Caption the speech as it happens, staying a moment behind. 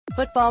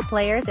Football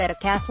players at a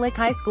Catholic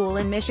high school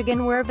in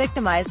Michigan were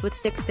victimized with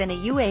sticks in a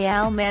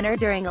UAL manner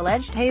during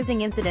alleged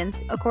hazing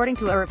incidents, according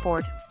to a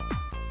report.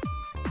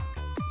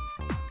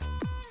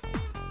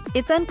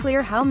 It's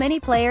unclear how many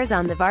players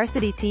on the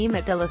varsity team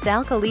at De La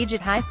Salle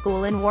Collegiate High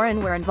School in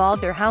Warren were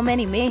involved or how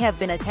many may have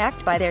been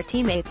attacked by their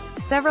teammates,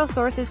 several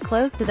sources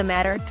close to the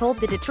matter told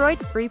the Detroit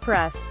Free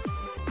Press.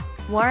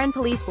 Warren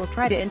police will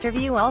try to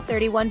interview all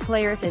 31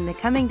 players in the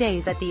coming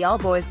days at the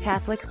all-boys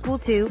Catholic school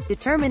to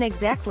determine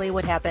exactly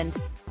what happened.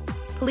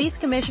 Police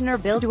Commissioner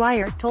Bill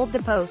Dwyer told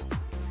the Post.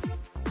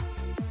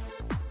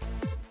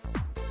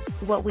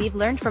 "What we've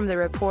learned from the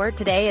report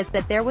today is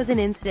that there was an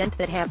incident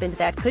that happened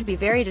that could be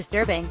very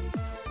disturbing,"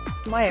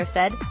 Dwyer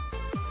said.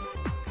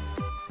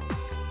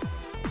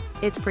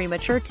 "It's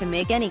premature to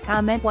make any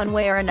comment one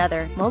way or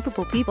another.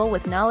 Multiple people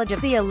with knowledge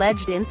of the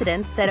alleged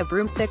incidents said a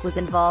broomstick was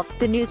involved,"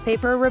 the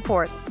newspaper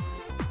reports.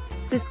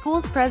 The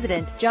school's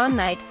president, John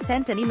Knight,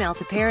 sent an email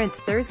to parents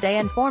Thursday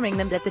informing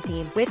them that the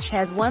team, which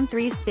has won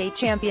 3 state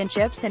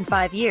championships in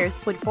 5 years,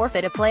 would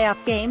forfeit a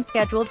playoff game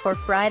scheduled for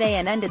Friday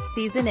and end its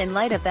season in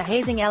light of the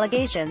hazing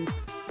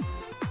allegations.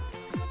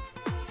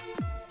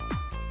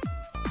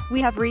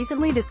 "We have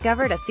recently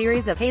discovered a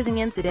series of hazing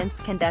incidents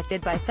conducted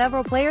by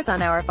several players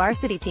on our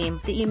varsity team,"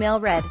 the email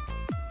read.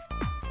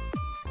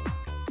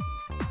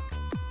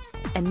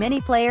 "And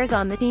many players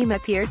on the team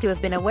appear to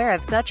have been aware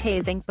of such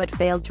hazing, but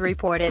failed to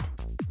report it.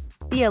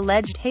 The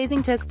alleged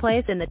hazing took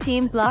place in the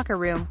team's locker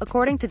room,"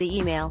 according to the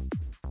email.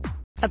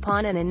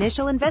 "Upon an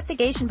initial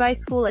investigation by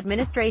school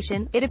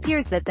administration, it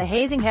appears that the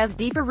hazing has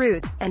deeper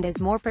roots, and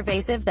is more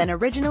pervasive than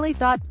originally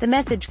thought," the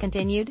message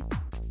continued.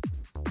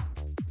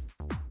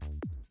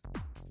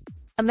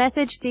 A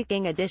message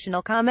seeking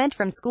additional comment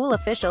from school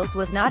officials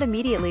was not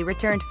immediately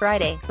returned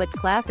Friday, but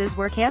classes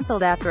were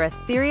cancelled after a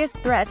serious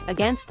threat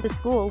against the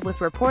school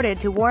was reported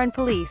to Warren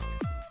police.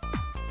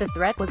 The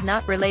threat was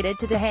not related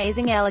to the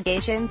hazing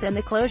allegations and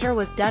the closure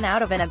was done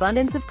out of an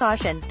abundance of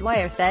caution,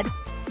 Dwyer said.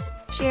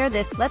 "Share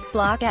this, let's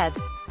block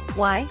ads.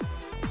 Why?